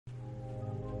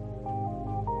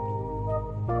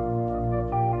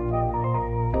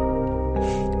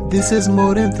This is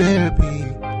More Than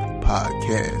Therapy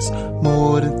podcast.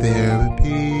 More than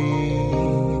therapy.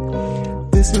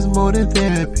 This is More Than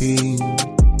Therapy.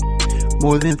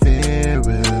 More Than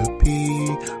Therapy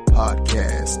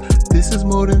podcast. This is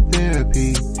More Than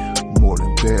Therapy. More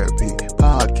Than Therapy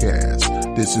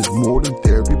podcast. This is More Than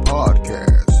Therapy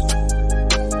podcast.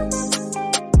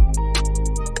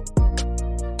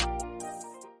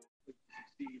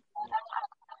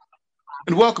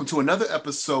 And welcome to another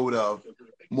episode of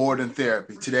More Than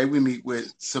Therapy. Today we meet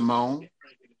with Simone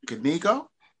Canigo,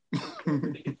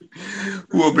 who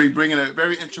will be bringing a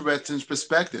very interesting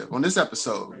perspective. On this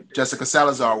episode, Jessica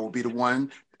Salazar will be the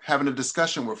one having a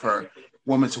discussion with her,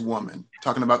 woman to woman,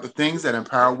 talking about the things that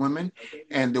empower women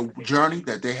and the journey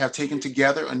that they have taken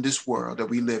together in this world that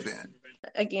we live in.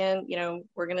 Again,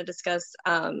 we're going to discuss,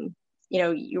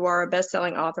 you are a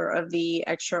best-selling author of The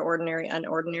Extraordinary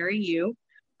Unordinary You,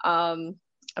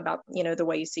 about, the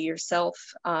way you see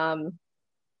yourself. And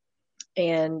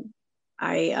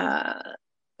it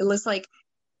looks like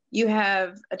you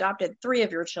have adopted 3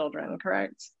 of your children,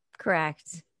 correct?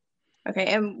 Correct. Okay.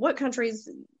 And what countries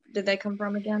did they come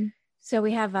from again? So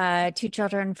we have 2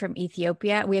 children from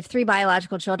Ethiopia. We have 3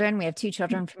 biological children. We have 2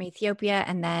 children from Ethiopia.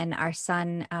 And then our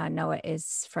son, Noah,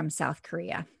 is from South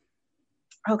Korea.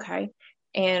 Okay.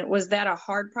 And was that a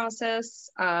hard process?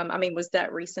 Was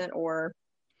that recent or?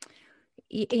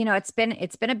 It's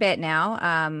been a bit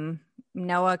now.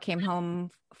 Noah came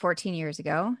home 14 years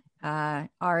ago.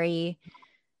 Ari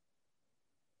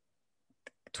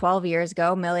 12 years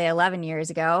ago, Millie 11 years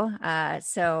ago.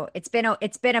 So it's been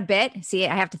a bit. See,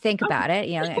 I have to think about it.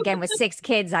 Again, with 6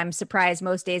 kids, I'm surprised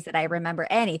most days that I remember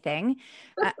anything.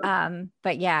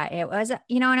 But yeah, it was, and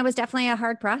it was definitely a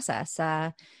hard process.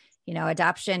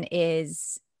 Adoption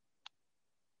is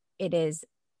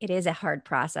a hard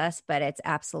process, but it's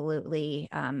absolutely,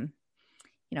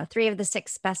 3 of the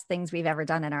 6 best things we've ever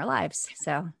done in our lives.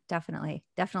 So definitely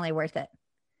worth it.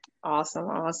 Awesome.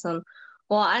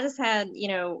 Well, I just had,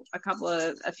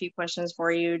 a few questions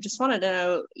for you. Just wanted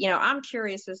to know, I'm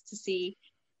curious as to see,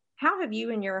 how have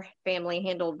you and your family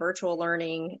handled virtual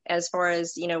learning as far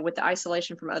as, with the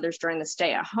isolation from others during the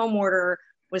stay-at-home order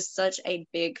with such a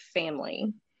big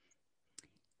family?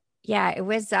 Yeah, it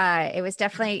was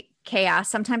definitely chaos.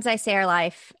 Sometimes I say our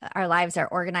lives are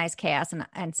organized chaos,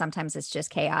 and sometimes it's just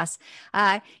chaos.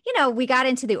 We got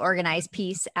into the organized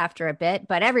piece after a bit,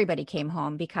 but everybody came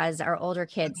home because our older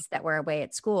kids that were away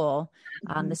at school,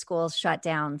 the schools shut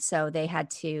down, so they had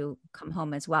to come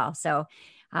home as well. So,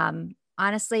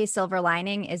 honestly, silver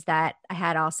lining is that I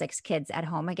had all 6 kids at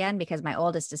home again because my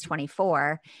oldest is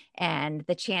 24, and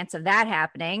the chance of that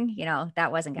happening,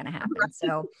 that wasn't going to happen.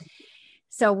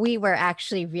 So we were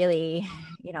actually really,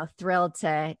 thrilled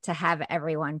to have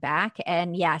everyone back.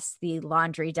 And yes, the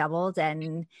laundry doubled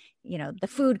and, the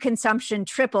food consumption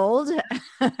tripled.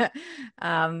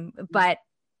 But,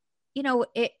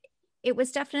 it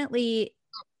was definitely,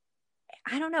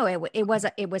 I don't know,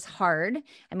 it was hard.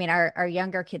 I mean, our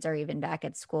younger kids are even back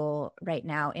at school right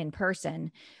now in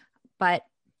person, but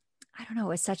I don't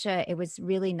know, it was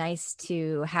really nice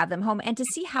to have them home and to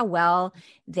see how well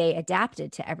they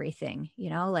adapted to everything,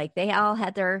 like they all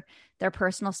had their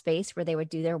personal space where they would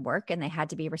do their work and they had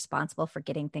to be responsible for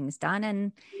getting things done.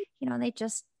 And,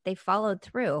 they followed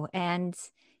through, and,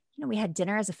 we had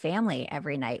dinner as a family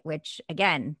every night, which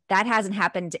again, that hasn't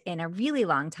happened in a really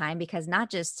long time because not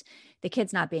just the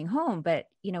kids not being home, but,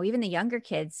 even the younger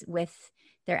kids with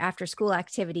their after school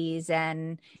activities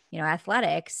and,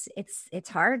 athletics, it's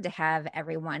hard to have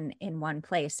everyone in one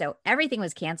place. So everything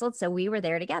was canceled. So we were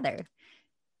there together.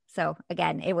 So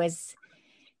again, it was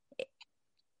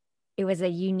a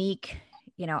unique,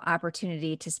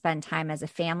 opportunity to spend time as a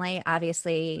family.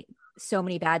 Obviously, so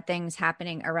many bad things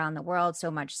happening around the world,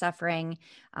 so much suffering.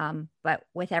 But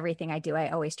with everything I do, I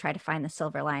always try to find the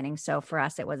silver lining. So for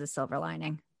us, it was a silver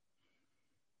lining.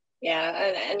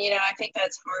 Yeah. And I think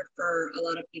that's hard for a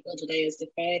lot of people today is to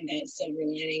find that silver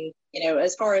lining,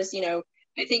 as far as,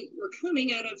 I think we're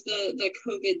coming out of the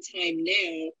COVID time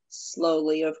now,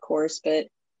 slowly, of course, but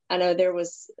I know there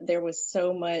was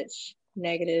so much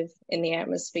negative in the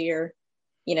atmosphere,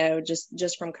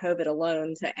 just from COVID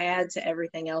alone to add to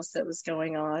everything else that was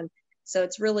going on. So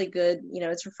it's really good.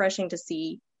 It's refreshing to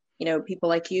see, people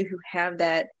like you who have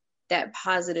that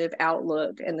positive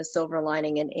outlook and the silver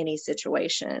lining in any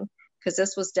situation, because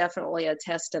this was definitely a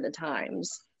test of the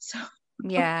times. So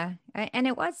yeah, and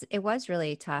it was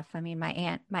really tough. I mean, my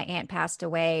aunt passed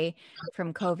away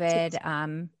from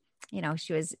COVID.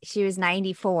 She was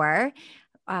 94,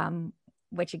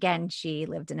 which again, she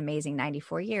lived an amazing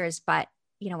 94 years, but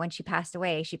when she passed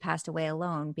away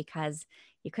alone because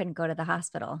you couldn't go to the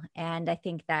hospital. And I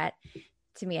think that,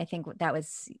 to me, I think that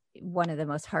was one of the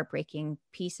most heartbreaking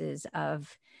pieces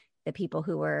of the people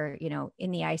who were,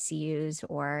 in the ICUs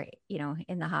or,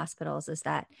 in the hospitals, is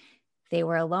that they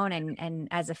were alone. And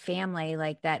as a family,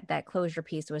 like that closure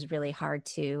piece was really hard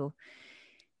to,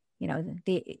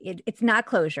 it's not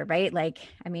closure, right? Like,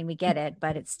 I mean, we get it,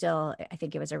 but it's still, I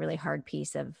think it was a really hard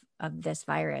piece of this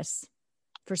virus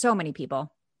for so many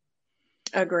people.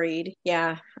 Agreed.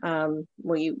 Yeah.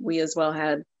 We as well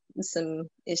had some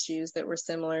issues that were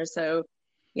similar. So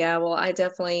yeah, well, I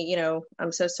definitely,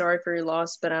 I'm so sorry for your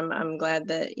loss, but I'm glad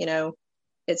that,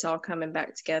 it's all coming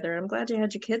back together. I'm glad you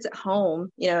had your kids at home.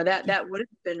 That would have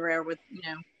been rare with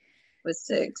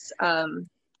 6.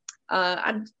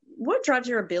 What drives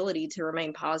your ability to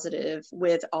remain positive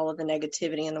with all of the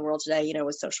negativity in the world today,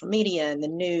 with social media and the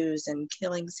news and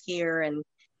killings here and,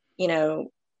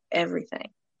 everything?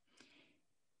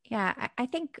 Yeah, I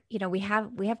think, we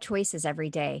have choices every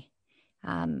day.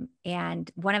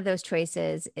 And one of those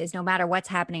choices is, no matter what's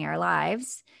happening in our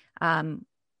lives,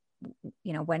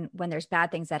 when there's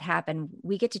bad things that happen,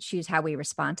 we get to choose how we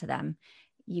respond to them.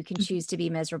 You can choose to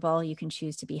be miserable. You can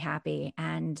choose to be happy.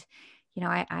 And,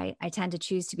 I tend to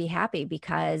choose to be happy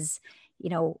because,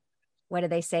 what do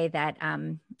they say that,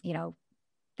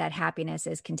 that happiness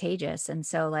is contagious. And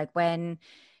so like when,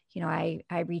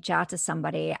 I reach out to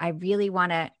somebody, I really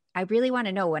want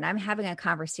to know, when I'm having a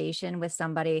conversation with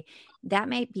somebody, that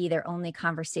might be their only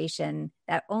conversation,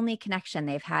 that only connection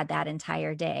they've had that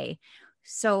entire day.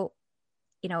 So,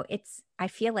 I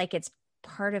feel like it's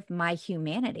part of my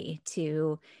humanity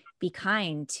to be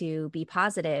kind, to be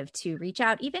positive, to reach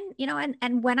out, even,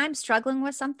 and when I'm struggling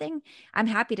with something, I'm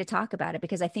happy to talk about it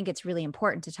because I think it's really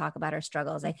important to talk about our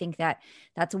struggles. I think that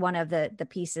that's one of the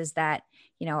pieces that,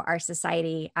 our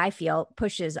society, I feel,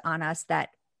 pushes on us, that,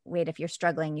 wait, if you're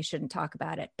struggling, you shouldn't talk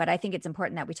about it. But I think it's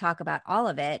important that we talk about all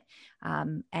of it,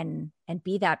 and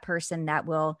be that person that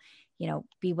will,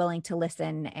 be willing to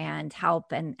listen and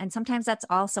help. And sometimes that's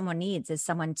all someone needs, is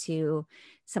someone to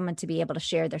be able to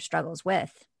share their struggles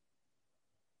with.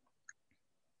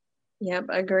 Yep,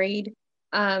 agreed.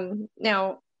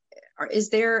 Now, is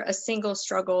there a single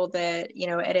struggle that,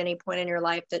 at any point in your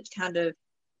life that kind of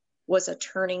was a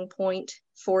turning point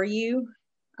for you?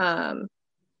 Was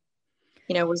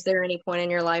there any point in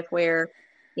your life where,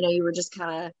 you were just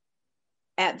kind of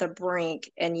at the brink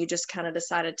and you just kind of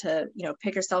decided to,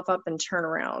 pick yourself up and turn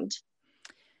around?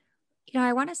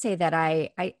 I want to say that I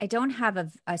don't have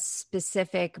a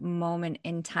specific moment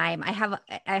in time. I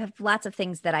have lots of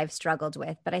things that I've struggled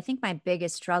with, but I think my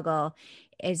biggest struggle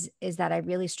is that I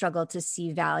really struggle to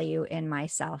see value in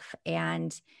myself.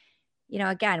 And,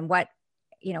 again,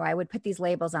 I would put these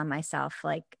labels on myself,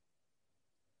 like,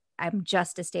 I'm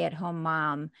just a stay-at-home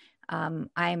mom.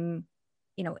 I'm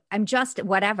just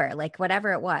whatever, like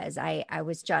whatever it was. I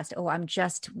was just, I'm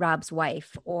just Rob's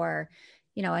wife, or,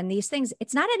 and these things,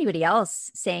 it's not anybody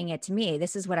else saying it to me.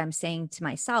 This is what I'm saying to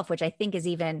myself, which I think is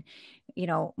even,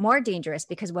 more dangerous,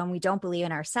 because when we don't believe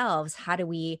in ourselves, how do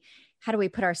we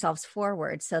put ourselves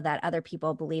forward so that other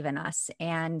people believe in us?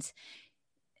 And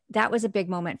that was a big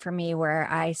moment for me, where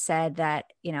I said that,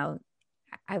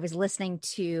 I was listening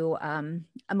to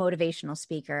a motivational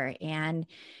speaker, and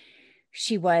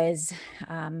she was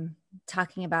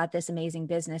talking about this amazing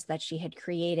business that she had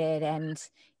created, and,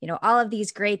 all of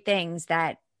these great things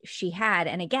that she had.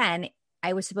 And again,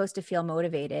 I was supposed to feel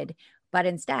motivated, but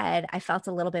instead I felt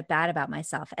a little bit bad about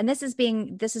myself. And this is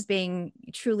being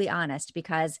truly honest,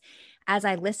 because as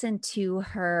I listened to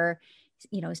her,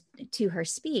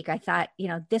 speak, I thought,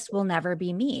 this will never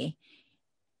be me.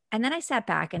 And then I sat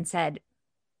back and said,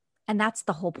 and that's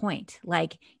the whole point.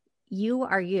 Like, you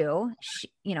are you,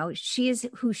 she is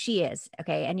who she is.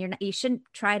 Okay. And you shouldn't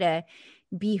try to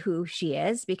be who she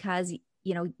is, because,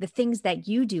 the things that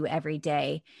you do every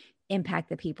day impact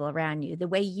the people around you. The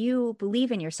way you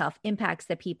believe in yourself impacts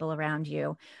the people around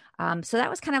you. So that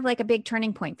was kind of like a big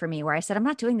turning point for me, where I said, I'm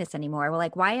not doing this anymore. Well,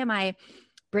 like, why am I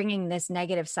bringing this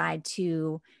negative side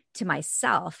to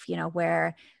myself,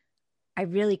 where I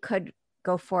really could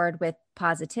go forward with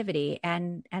positivity.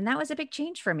 And that was a big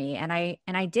change for me. And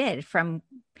I did, from,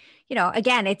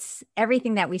 again, it's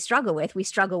everything that we struggle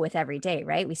with every day,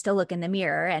 right? We still look in the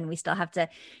mirror and we still have to,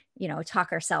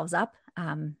 talk ourselves up.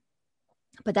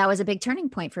 But that was a big turning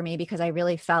point for me, because I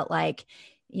really felt like,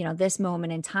 this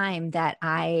moment in time, that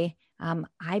I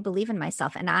believe in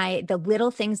myself, and the little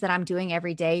things that I'm doing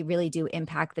every day really do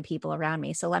impact the people around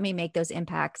me. So let me make those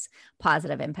impacts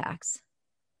positive impacts.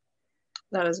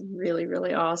 That is really,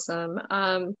 really awesome.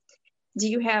 Do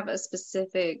you have a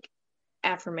specific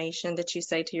affirmation that you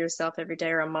say to yourself every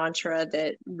day, or a mantra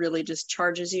that really just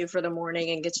charges you for the morning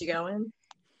and gets you going?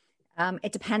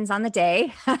 It depends on the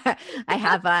day.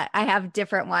 I have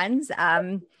different ones.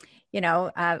 The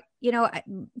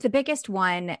biggest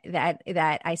one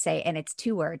that I say, and it's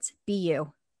 2 words: be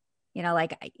you.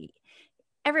 Like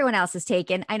everyone else is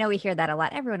taken. I know we hear that a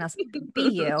lot. Everyone else, be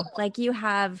you. Like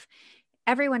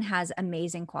everyone has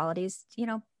amazing qualities,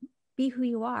 be who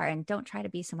you are and don't try to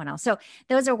be someone else. So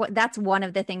that's one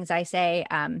of the things I say,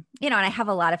 and I have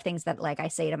a lot of things that like I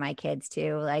say to my kids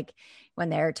too, like when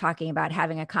they're talking about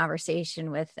having a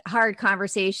hard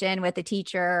conversation with a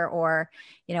teacher, or,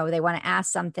 they want to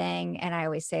ask something. And I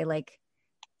always say, like,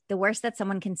 the worst that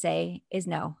someone can say is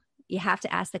no. You have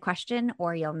to ask the question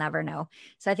or you'll never know.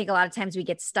 So I think a lot of times we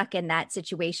get stuck in that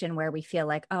situation where we feel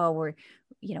like, oh,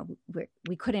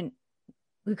 we couldn't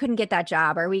get that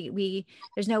job, or we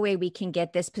there's no way we can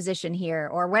get this position here,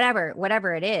 or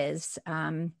whatever it is.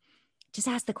 Just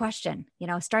ask the question,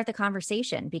 start the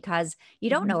conversation, because you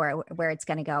don't know where it's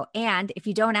going to go. And if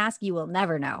you don't ask, you will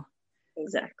never know.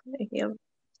 Exactly. Yep.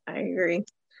 I agree.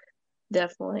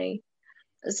 Definitely.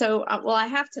 So, well, I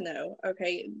have to know,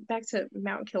 okay, back to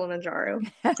Mount Kilimanjaro.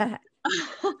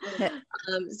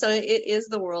 So it is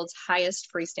the world's highest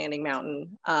freestanding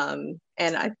mountain. And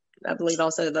I believe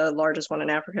also the largest one in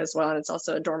Africa as well. And it's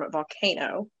also a dormant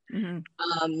volcano.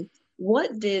 Mm-hmm.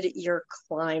 What did your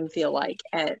climb feel like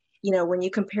when you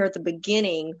compare at the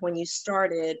beginning, when you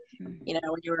started, when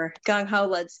you were gung ho,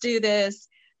 let's do this,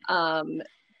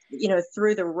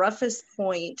 through the roughest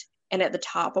point and at the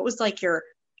top? What was like your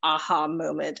aha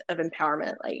moment of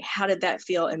empowerment? Like, how did that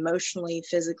feel emotionally,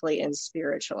 physically, and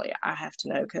spiritually? I have to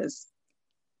know, because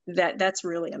that's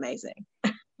really amazing.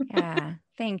 Yeah,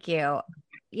 thank you.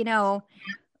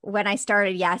 When I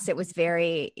started, yes, it was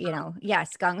very,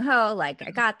 yes, gung ho, like I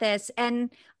got this.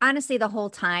 And honestly, the whole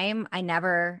time I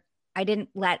didn't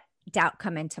let doubt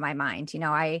come into my mind.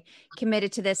 I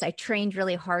committed to this. I trained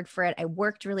really hard for it. I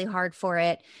worked really hard for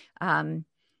it.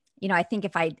 I think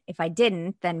if I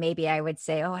didn't, then maybe I would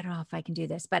say, oh, I don't know if I can do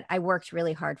this, but I worked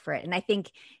really hard for it. And I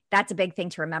think that's a big thing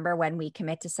to remember when we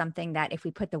commit to something, that if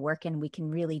we put the work in, we can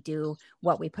really do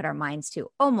what we put our minds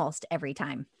to almost every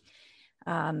time.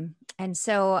 And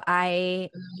so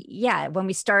when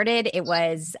we started, it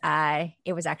was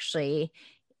actually,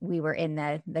 we were in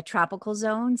the tropical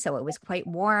zone. So it was quite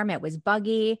warm. It was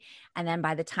buggy. And then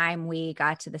by the time we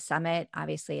got to the summit,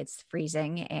 obviously it's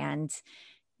freezing and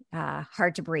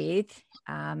hard to breathe.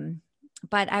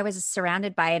 But I was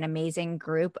surrounded by an amazing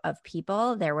group of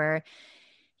people. There were,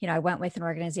 I went with an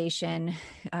organization,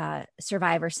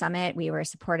 Survivor Summit. We were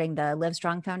supporting the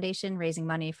Livestrong Foundation, raising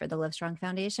money for the Livestrong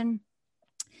Foundation.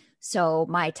 So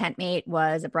my tent mate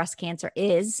is a breast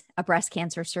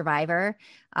cancer survivor.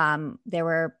 There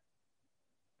were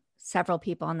several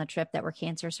people on the trip that were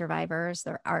cancer survivors.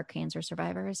 There are cancer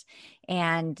survivors,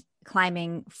 and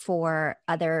climbing for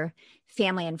other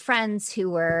family and friends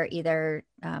who were either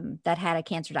that had a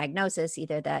cancer diagnosis,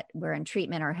 either that were in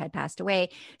treatment or had passed away.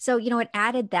 So, it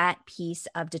added that piece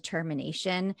of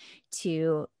determination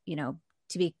to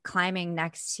be climbing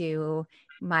next to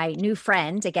my new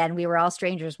friend. Again, we were all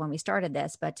strangers when we started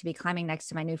this, but to be climbing next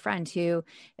to my new friend who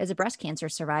is a breast cancer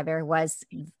survivor was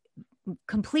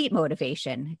complete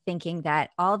motivation, thinking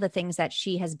that all the things that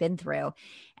she has been through,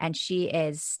 and she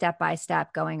is step by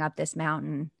step going up this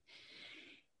mountain,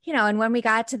 and when we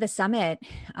got to the summit,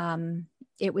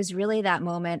 it was really that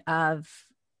moment of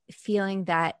feeling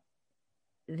that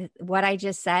what I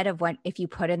just said, of if you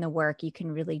put in the work, you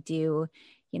can really do,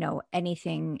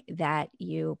 anything that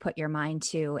you put your mind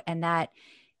to, and that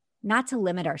not to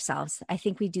limit ourselves. I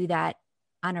think we do that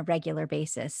on a regular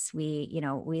basis. We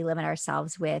limit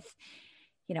ourselves with,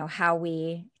 how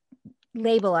we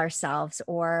label ourselves,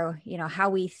 or, how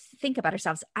we think about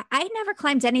ourselves. I never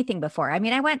climbed anything before. I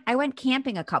mean, I went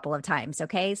camping a couple of times.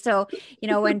 Okay. So,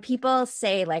 when people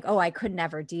say like, oh, I could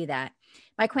never do that,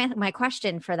 my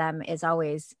question for them is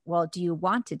always, well, do you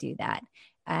want to do that?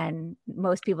 And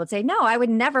most people would say, no, I would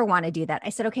never want to do that. I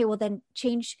said, okay, well then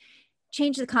change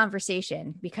the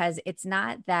conversation, because it's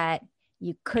not that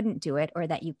you couldn't do it or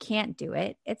that you can't do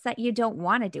it. It's that you don't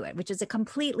want to do it, which is a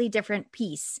completely different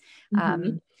piece.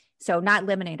 Mm-hmm. So not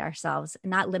limiting ourselves,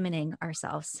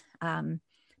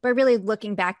 but really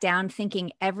looking back down,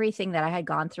 thinking everything that I had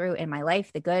gone through in my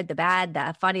life, the good, the bad,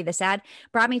 the funny, the sad,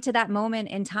 brought me to that moment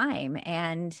in time.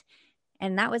 And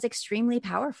that was extremely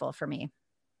powerful for me.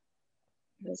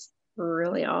 That's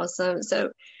really awesome.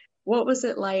 So what was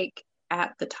it like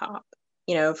at the top,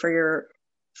 for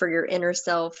your inner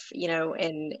self,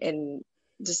 and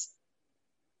just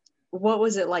what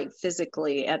was it like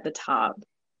physically at the top?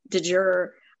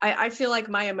 I feel like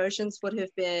my emotions would have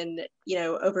been,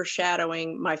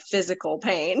 overshadowing my physical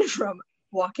pain from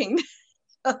walking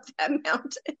up that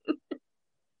mountain.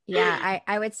 Yeah,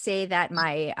 I would say that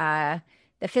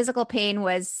the physical pain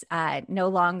was no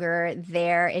longer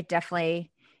there. It definitely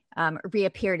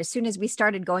reappeared as soon as we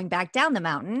started going back down the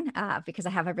mountain because I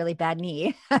have a really bad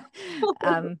knee.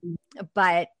 um,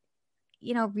 but,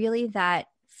 really that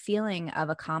feeling of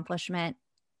accomplishment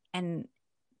and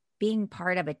being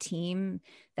part of a team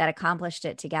that accomplished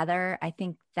it together, I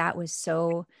think that was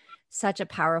such a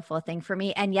powerful thing for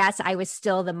me. And yes, I was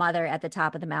still the mother at the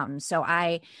top of the mountain. So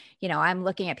I'm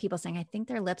looking at people saying, I think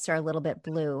their lips are a little bit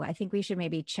blue. I think we should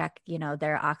maybe check,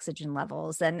 their oxygen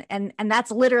levels. And that's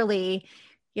literally,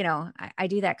 I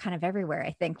do that kind of everywhere.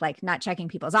 I think, like, not checking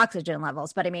people's oxygen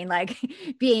levels, but I mean, like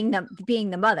being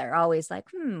the mother, always like,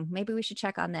 maybe we should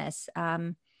check on this.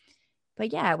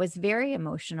 But yeah, it was very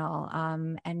emotional.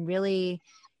 And really,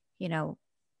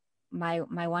 my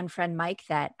one friend, Mike,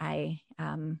 that I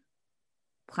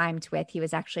climbed with, he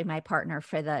was actually my partner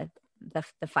for the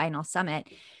final summit.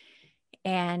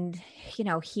 And,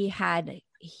 he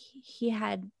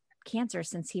had cancer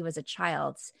since he was a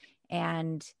child.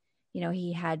 And,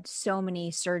 he had so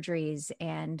many surgeries,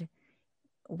 and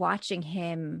watching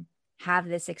him have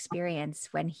this experience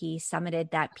when he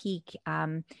summited that peak,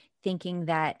 thinking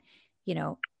that,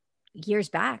 years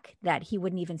back that he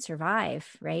wouldn't even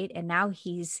survive. Right. And now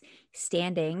he's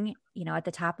standing, at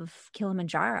the top of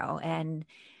Kilimanjaro. And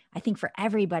I think for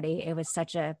everybody, it was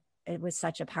such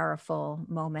a powerful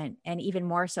moment. And even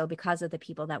more so because of the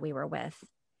people that we were with.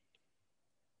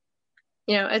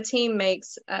 A team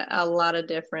makes a lot of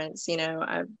difference.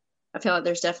 I feel like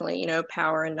there's definitely,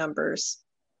 power in numbers.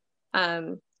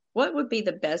 What would be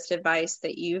the best advice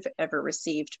that you've ever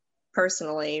received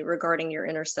personally regarding your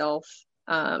inner self?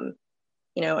 And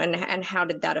how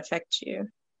did that affect you?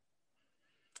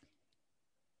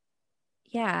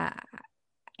 Yeah,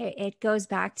 it goes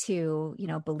back to,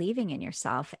 believing in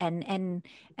yourself and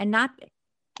not,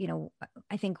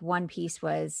 I think one piece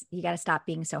was you got to stop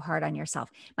being so hard on yourself.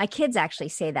 My kids actually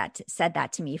said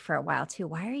that to me for a while too.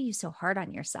 Why are you so hard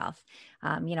on yourself?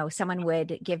 Someone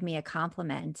would give me a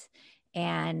compliment,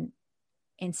 and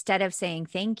instead of saying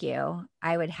thank you,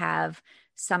 I would have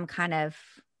some kind of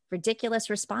ridiculous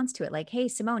response to it. Like, hey,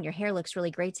 Simone, your hair looks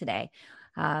really great today.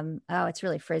 Oh, it's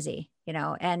really frizzy,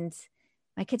 and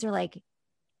my kids are like,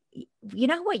 you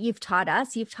know what you've taught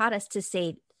us? You've taught us to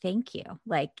say thank you.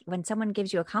 Like when someone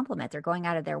gives you a compliment, they're going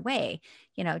out of their way,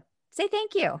 say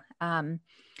thank you.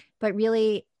 But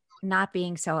really not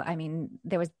being so, I mean,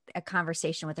 there was a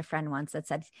conversation with a friend once that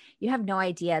said, you have no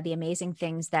idea the amazing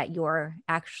things that you're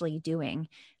actually doing.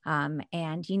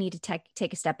 And you need to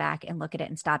take a step back and look at it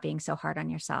and stop being so hard on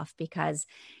yourself, because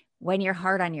when you're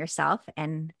hard on yourself,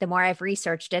 and the more I've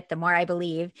researched it, the more I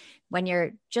believe when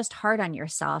you're just hard on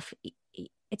yourself,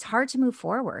 it's hard to move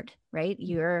forward, right?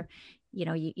 You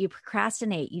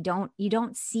procrastinate, you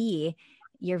don't see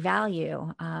your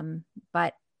value.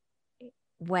 But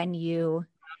when you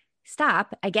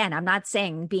stop, again, I'm not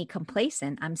saying be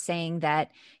complacent. I'm saying that,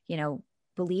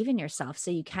 believe in yourself so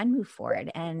you can move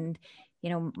forward. And,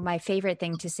 my favorite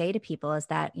thing to say to people is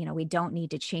that, we don't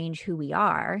need to change who we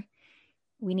are.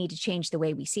 We need to change the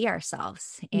way we see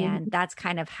ourselves. And that's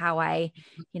kind of how I,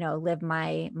 live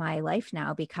my life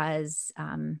now, because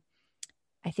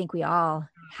I think we all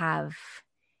have,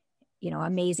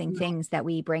 amazing things that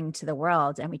we bring to the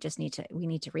world, and we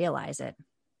need to realize it.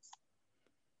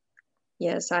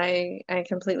 Yes, I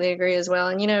completely agree as well.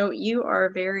 And, you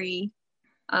are very,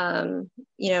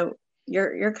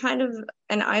 you're kind of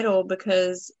an idol,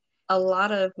 because a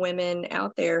lot of women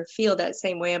out there feel that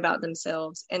same way about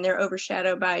themselves, and they're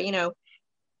overshadowed by,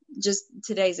 just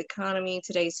today's economy,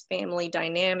 today's family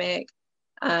dynamic,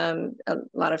 a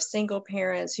lot of single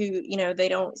parents who, they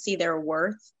don't see their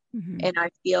worth. Mm-hmm. And I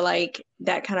feel like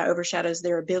that kind of overshadows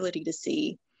their ability to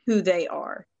see who they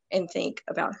are and think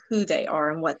about who they are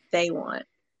and what they want.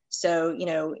 So,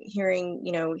 hearing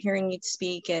you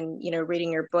speak and,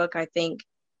 reading your book, I think,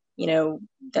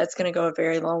 that's going to go a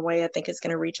very long way. I think it's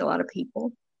going to reach a lot of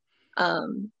people.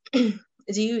 Do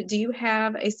you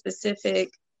have a specific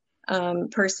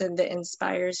person that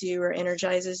inspires you or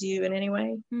energizes you in any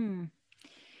way?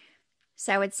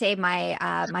 So I would say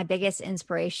my biggest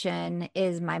inspiration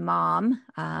is my mom.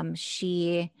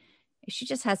 She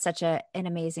just has such an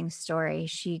amazing story.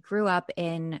 She grew up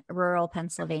in rural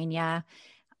Pennsylvania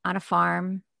on a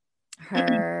farm.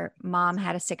 Her mom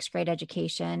had a 6th grade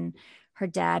education. Her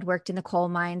dad worked in the coal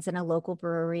mines in a local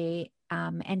brewery.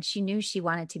 And she knew she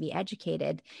wanted to be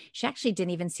educated. She actually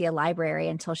didn't even see a library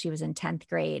until she was in 10th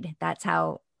grade. That's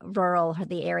how rural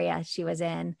the area she was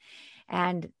in.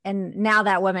 And now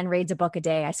that woman reads a book a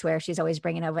day. I swear she's always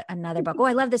bringing over another book. Oh,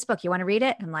 I love this book. You want to read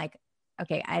it? I'm like,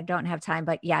 okay, I don't have time,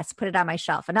 but yes, put it on my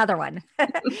shelf. Another one.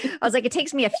 I was like, it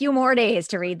takes me a few more days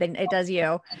to read than it does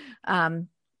you.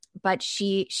 But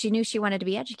she knew she wanted to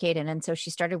be educated. And so she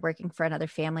started working for another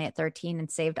family at 13 and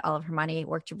saved all of her money,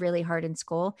 worked really hard in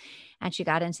school. And she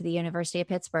got into the University of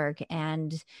Pittsburgh.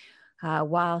 And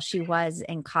while she was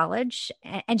in college,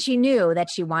 and she knew that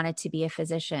she wanted to be a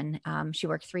physician, she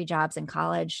worked 3 jobs in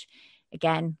college.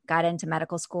 Again, got into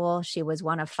medical school. She was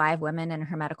one of 5 women in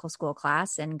her medical school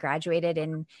class and graduated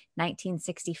in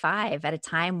 1965 at a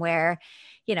time where,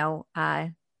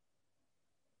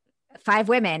 5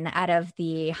 women out of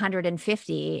the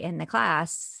 150 in the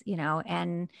class,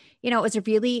 and,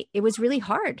 it was really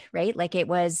hard, right? Like it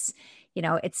was,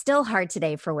 it's still hard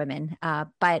today for women,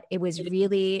 but it was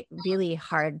really, really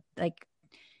hard. Like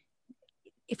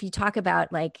if you talk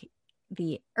about like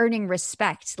the earning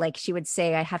respect, like she would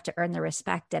say, I have to earn the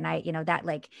respect. And that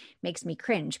like makes me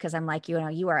cringe because I'm like, you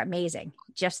are amazing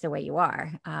just the way you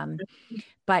are.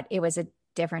 But it was a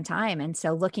different time. And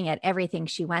so looking at everything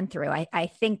she went through, I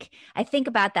think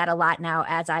about that a lot now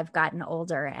as I've gotten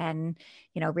older and,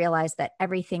 realized that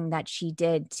everything that she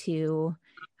did to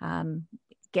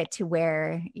get to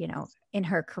where, in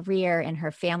her career, in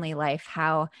her family life,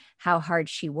 how hard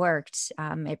she worked.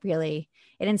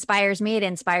 It inspires me. It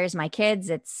inspires my kids.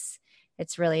 It's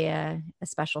really a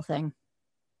special thing.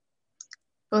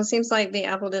 Well, it seems like the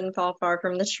apple didn't fall far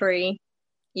from the tree.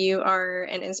 You are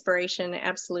an inspiration,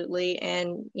 absolutely.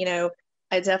 And,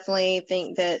 I definitely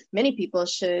think that many people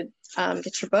should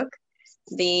get your book,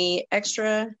 The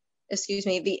Extraordinary,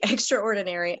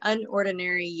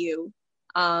 Unordinary You.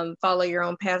 Follow your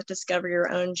own path, discover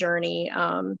your own journey,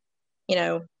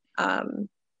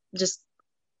 just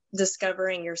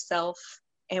discovering yourself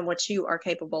and what you are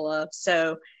capable of.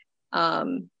 So,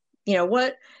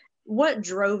 what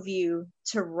drove you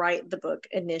to write the book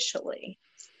initially?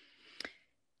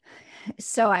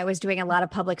 So I was doing a lot of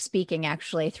public speaking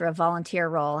actually through a volunteer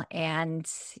role. And,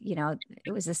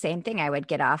 it was the same thing. I would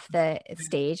get off the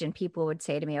stage and people would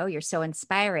say to me, oh, you're so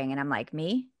inspiring. And I'm like,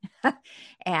 me?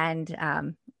 And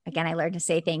again, I learned to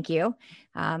say thank you.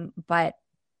 But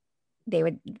they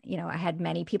would, I had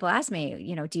many people ask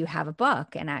me, do you have a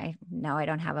book? And no, I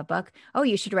don't have a book. Oh,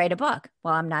 you should write a book.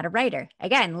 Well, I'm not a writer.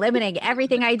 Again, limiting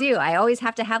everything I do. I always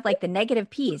have to have like the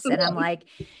negative piece. And I'm like,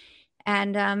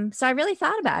 so I really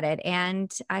thought about it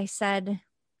and I said,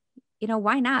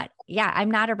 why not? Yeah, I'm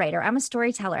not a writer. I'm a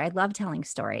storyteller. I love telling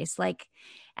stories.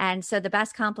 And so the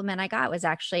best compliment I got was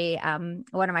actually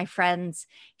one of my friends.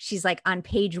 She's like on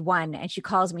page 1 and she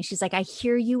calls me. She's like, I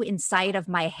hear you inside of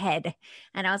my head.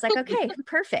 And I was like, okay,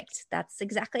 perfect. That's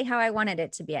exactly how I wanted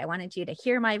it to be. I wanted you to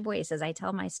hear my voice as I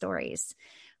tell my stories.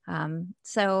 And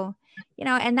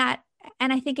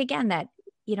I think again that,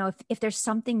 if there's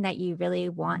something that you really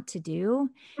want to do,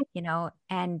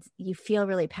 and you feel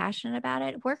really passionate about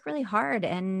it, work really hard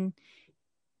and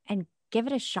give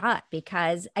it a shot.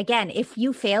 Because again, if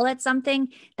you fail at something,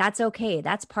 that's okay.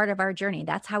 That's part of our journey.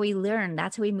 That's how we learn.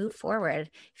 That's how we move forward.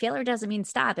 Failure doesn't mean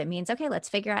stop. It means, okay, let's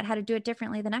figure out how to do it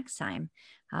differently the next time.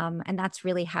 And that's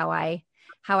really how I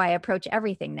approach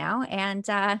everything now. And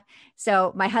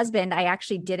so my husband, I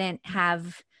actually didn't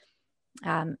have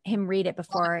him read it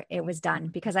before it was done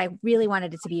because I really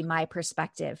wanted it to be my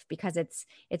perspective because it's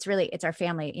our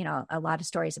family, a lot of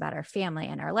stories about our family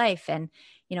and our life. And,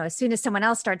 as soon as someone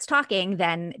else starts talking,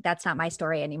 then that's not my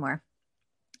story anymore.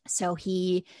 So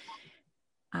he,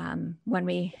 when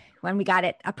we got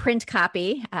it, a print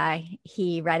copy,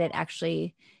 he read it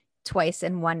actually twice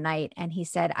in one night. And he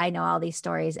said, I know all these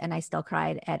stories and I still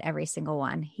cried at every single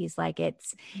one. He's like,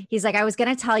 I was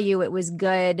going to tell you it was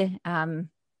good,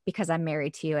 because I'm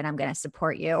married to you and I'm going to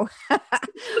support you. But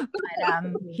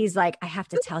he's like, I have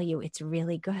to tell you, it's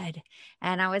really good.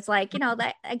 And I was like,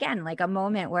 that again, like a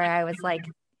moment where I was like,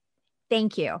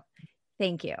 thank you.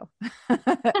 Thank you.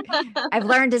 I've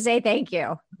learned to say thank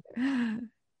you.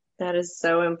 That is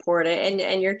so important.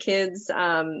 And your kids,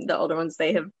 the older ones,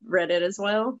 they have read it as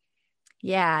well.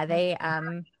 Yeah, they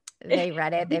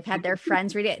read it. They've had their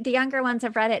friends read it. The younger ones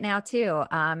have read it now too.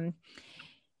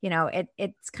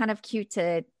 It's kind of cute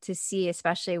to see,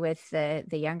 especially with the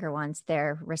younger ones,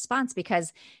 their response,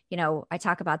 because, I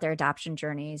talk about their adoption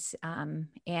journeys.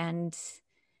 And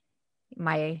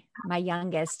my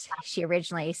youngest, she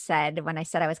originally said, when I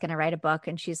said I was going to write a book,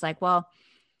 and she's like, well,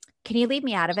 can you leave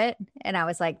me out of it? And I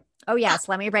was like, oh yes,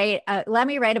 let me write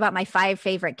about my 5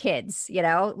 favorite kids,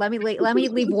 let me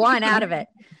leave one out of it.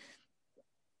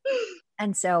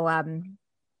 And so,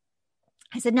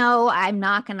 I said, no, I'm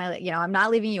not going to, I'm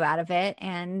not leaving you out of it.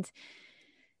 And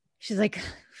she's like,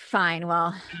 fine.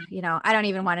 Well, I don't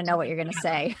even want to know what you're going to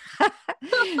say.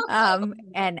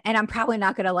 And I'm probably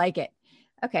not going to like it.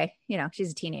 Okay.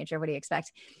 She's a teenager. What do you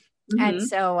expect? Mm-hmm. And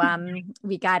so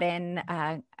we got in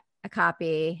a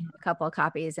couple of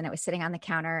copies, and it was sitting on the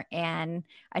counter, and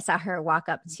I saw her walk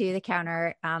up to the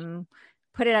counter,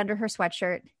 put it under her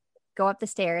sweatshirt, go up the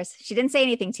stairs. She didn't say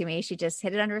anything to me. She just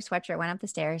hid it under her sweatshirt, went up the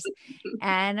stairs.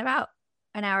 And about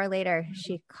an hour later,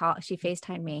 she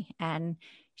FaceTimed me, and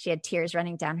she had tears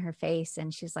running down her face.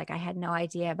 And she's like, I had no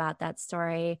idea about that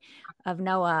story of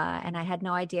Noah. And I had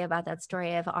no idea about that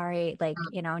story of Ari.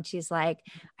 And she's like,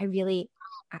 I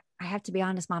have to be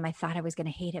honest, Mom, I thought I was going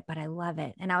to hate it, but I love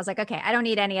it. And I was like, okay, I don't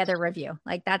need any other review.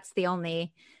 Like that's the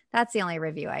only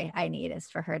review I need, is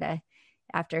for her to,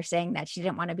 after saying that she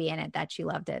didn't want to be in it, that she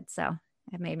loved it. So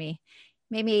it made me,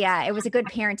 it was a good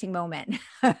parenting moment.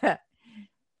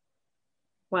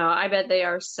 Wow, I bet they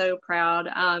are so proud.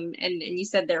 And you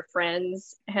said their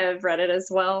friends have read it as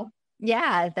well.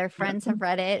 Yeah, their friends have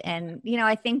read it. And,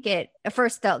 I think at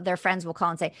first their friends will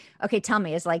call and say, okay, tell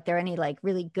me, is there any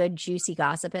really good, juicy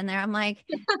gossip in there? I'm like,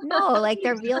 no,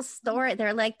 they're real story.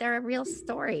 They're real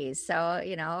stories. So,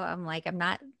 I'm like,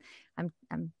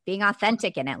 I'm being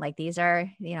authentic in it. Like these are,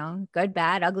 good,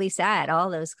 bad, ugly, sad.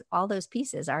 All those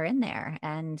pieces are in there.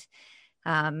 And,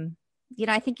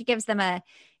 I think it gives them an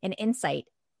insight,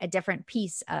 a different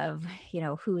piece of,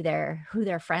 who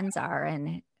their friends are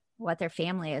and what their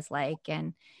family is like.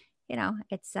 And,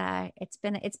 it's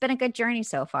been a good journey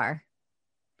so far.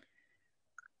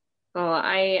 Well,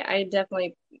 I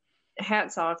definitely,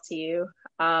 hats off to you.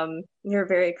 You're a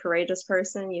very courageous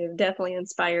person. You've definitely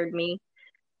inspired me.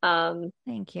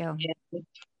 Thank you.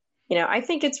 And, I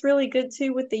think it's really good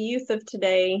too with the youth of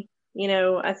today.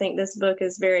 I think this book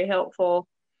is very helpful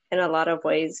in a lot of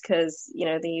ways, because,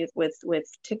 the youth with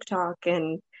TikTok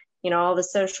and, all the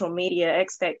social media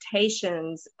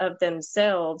expectations of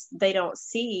themselves, they don't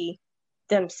see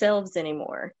themselves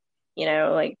anymore,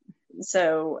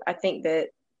 so I think that,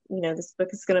 this book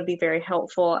is going to be very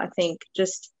helpful. I think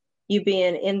just you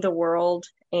being in the world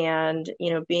and,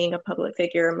 being a public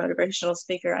figure, a motivational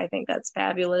speaker, I think that's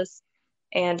fabulous.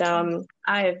 And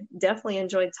I've definitely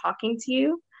enjoyed talking to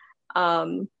you.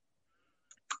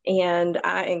 And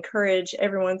I encourage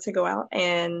everyone to go out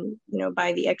and,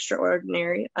 buy The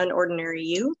Extraordinary, Unordinary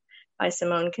You by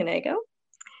Simone Knigo.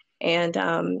 And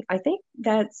I think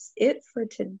that's it for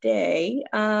today.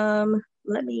 Give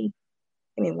me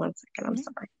 1 second. I'm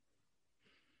sorry.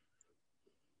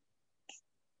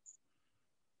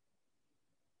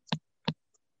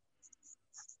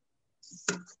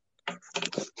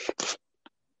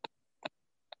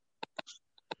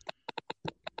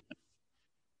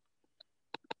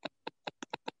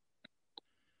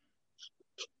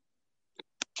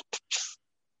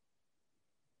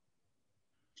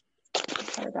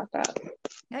 Sorry about that.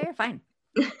 No, you're fine.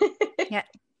 Yeah.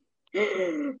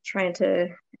 Trying to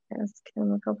ask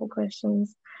him a couple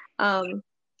questions.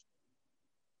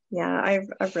 Yeah,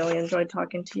 I've really enjoyed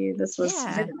talking to you. This was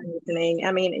very enlightening.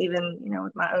 I mean, even,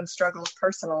 with my own struggles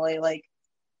personally,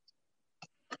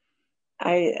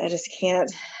 I just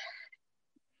can't,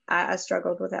 I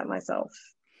struggled with that myself.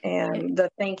 And the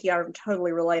thank you, I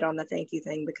totally relate on the thank you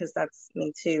thing, because that's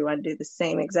me too. I do the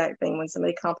same exact thing when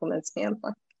somebody compliments me. I'm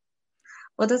like,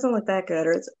 well, it doesn't look that good.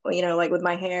 Or it's, with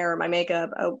my hair or my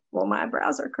makeup, oh, well, my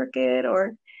eyebrows are crooked.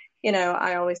 Or,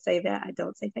 I always say that. I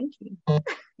don't say thank you.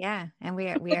 Yeah. And we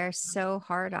are so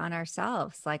hard on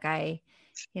ourselves.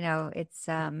 It's,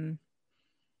 and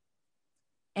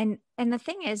the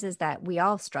thing is that we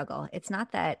all struggle. It's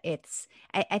not that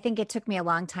I think it took me a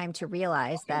long time to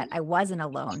realize that I wasn't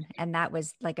alone. And that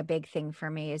was a big thing for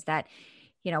me, is that,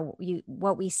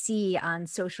 what we see on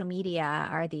social media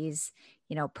are these,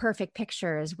 perfect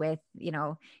pictures with,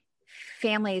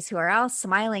 families who are all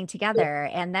smiling together.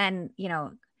 And then,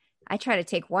 I try to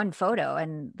take one photo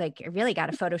and I really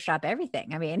got to Photoshop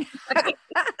everything. I mean, I can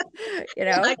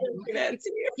do that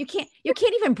too. you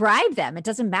can't even bribe them. It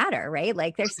doesn't matter, right?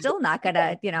 They're still not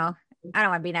gonna, I don't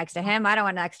want to be next to him. I don't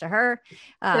want next to her.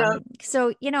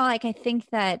 So, I think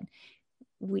that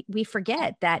we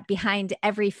forget that behind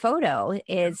every photo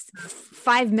is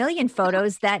 5 million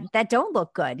photos that don't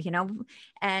look good,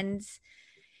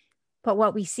 but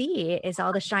what we see is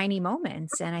all the shiny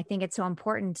moments. And I think it's so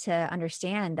important to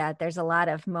understand that there's a lot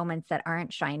of moments that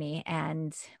aren't shiny,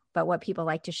 but what people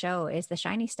like to show is the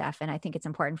shiny stuff. And I think it's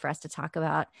important for us to talk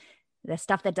about the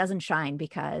stuff that doesn't shine,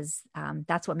 because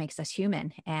that's what makes us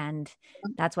human, and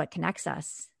that's what connects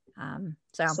us.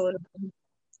 So. Absolutely.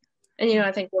 And,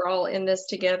 I think we're all in this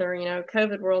together,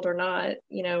 COVID world or not,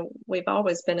 we've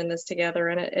always been in this together,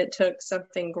 and it took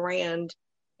something grand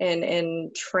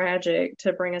and tragic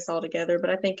to bring us all together.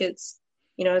 But I think it's,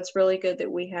 it's really good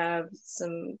that we have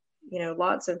some,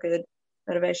 lots of good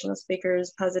motivational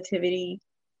speakers, positivity,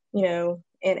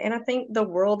 and I think the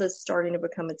world is starting to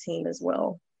become a team as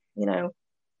well,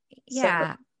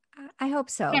 Yeah, I hope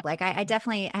so. Like I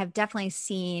have definitely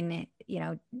seen,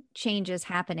 changes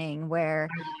happening where,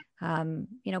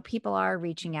 people are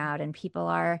reaching out and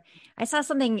I saw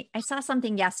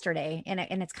something yesterday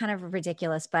and it's kind of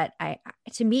ridiculous, but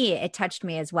to me, it touched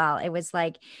me as well. It was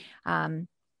like,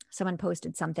 someone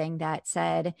posted something that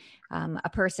said, a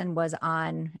person was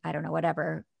on, I don't know,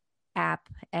 whatever app,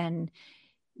 and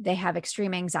they have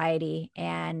extreme anxiety,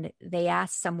 and they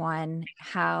asked someone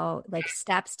how, like,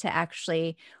 steps to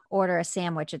actually order a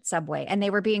sandwich at Subway, and they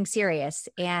were being serious,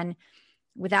 and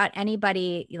without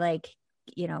anybody, like,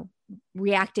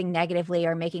 reacting negatively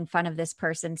or making fun of this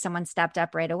person, someone stepped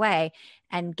up right away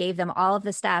and gave them all of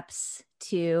the steps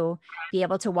to be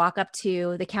able to walk up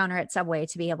to the counter at Subway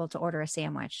to be able to order a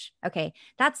sandwich. Okay,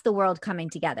 that's the world coming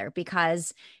together,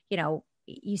 because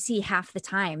you see half the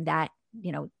time that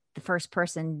the first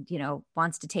person,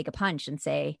 wants to take a punch and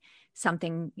say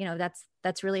something,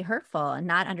 that's really hurtful, and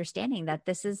not understanding that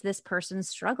this is this person's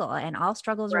struggle, and all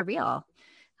struggles are real.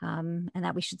 And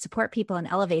that we should support people and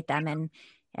elevate them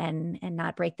and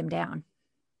not break them down.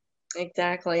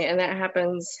 Exactly. And that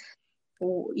happens,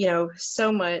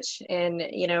 so much. And,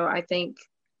 I think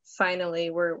finally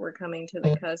we're coming to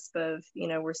the cusp of,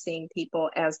 we're seeing people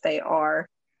as they are,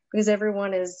 because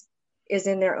everyone is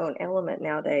in their own element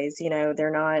nowadays.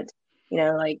 They're not,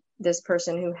 like this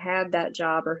person who had that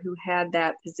job or who had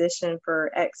that position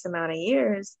for X amount of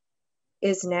years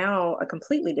is now a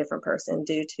completely different person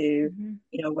due to,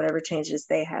 whatever changes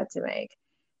they had to make.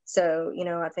 So,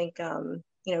 I think,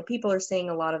 people are seeing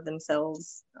a lot of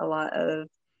themselves, a lot of,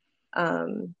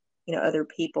 other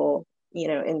people,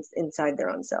 inside their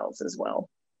own selves as well.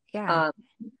 Yeah.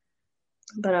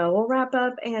 But we'll wrap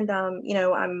up, and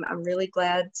I'm really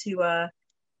glad to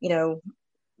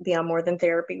be on More Than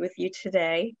Therapy with you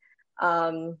today.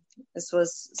 This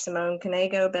was Simone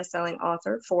Canego, best-selling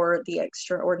author for The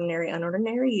Extraordinary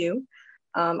Unordinary You,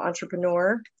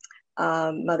 entrepreneur,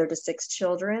 mother to 6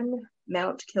 children,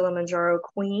 Mount Kilimanjaro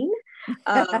queen,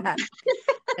 and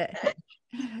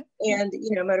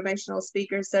motivational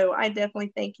speaker. So I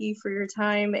definitely thank you for your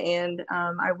time, and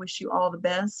I wish you all the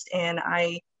best, and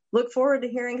I look forward to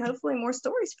hearing hopefully more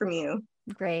stories from you.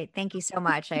 Great. Thank you so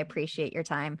much. I appreciate your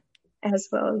time. As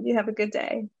well. You have a good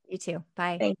day. You too.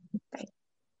 Bye. Thank you. Bye.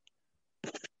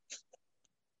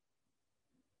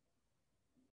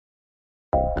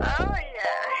 Oh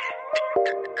yeah.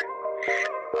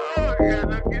 Oh yeah,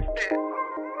 look at that.